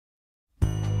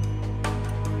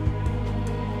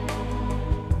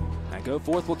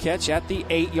Goforth will catch at the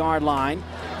 8-yard line.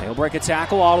 They'll break a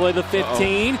tackle all the way to the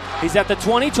 15. He's at the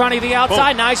 20, trying to get the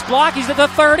outside. Boom. Nice block. He's at the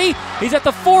 30. He's at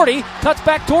the 40. Cuts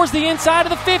back towards the inside of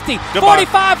the 50. Goodbye.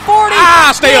 45, 40.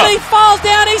 Stay up. He falls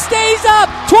down. He stays up.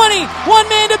 20. One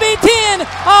man to beat 10.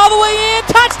 All the way in.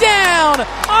 Touchdown.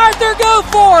 Arthur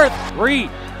Goforth. Reed.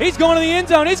 He's going to the end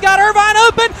zone. He's got Irvine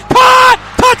open. Caught.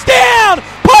 Touchdown.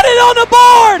 Put it on the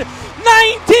board.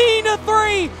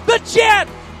 19-3. The Jet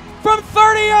from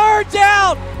 30 yards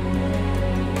out.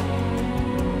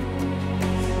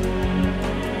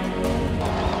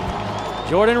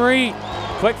 Jordan Reed,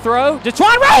 quick throw.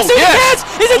 DeTwan Rice to the catch.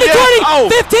 He's at the 20,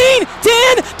 15,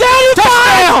 10, down to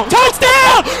 5.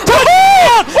 Touchdown!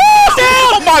 Touchdown! Touchdown!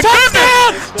 Oh my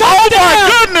goodness! Oh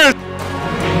my goodness!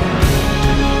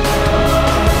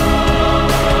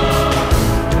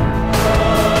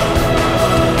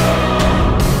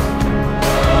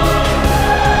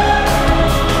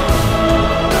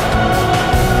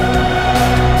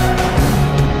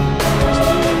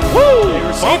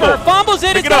 Receiver fumbles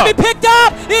it. It's going to be picked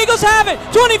up. The Eagles have it.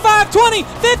 25, 20,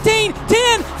 15,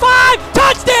 10, 5.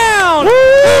 Touchdown! Woo!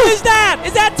 Who is that?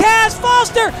 Is that Taz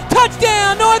Foster?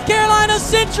 Touchdown! North Carolina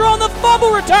Central on the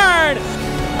fumble return.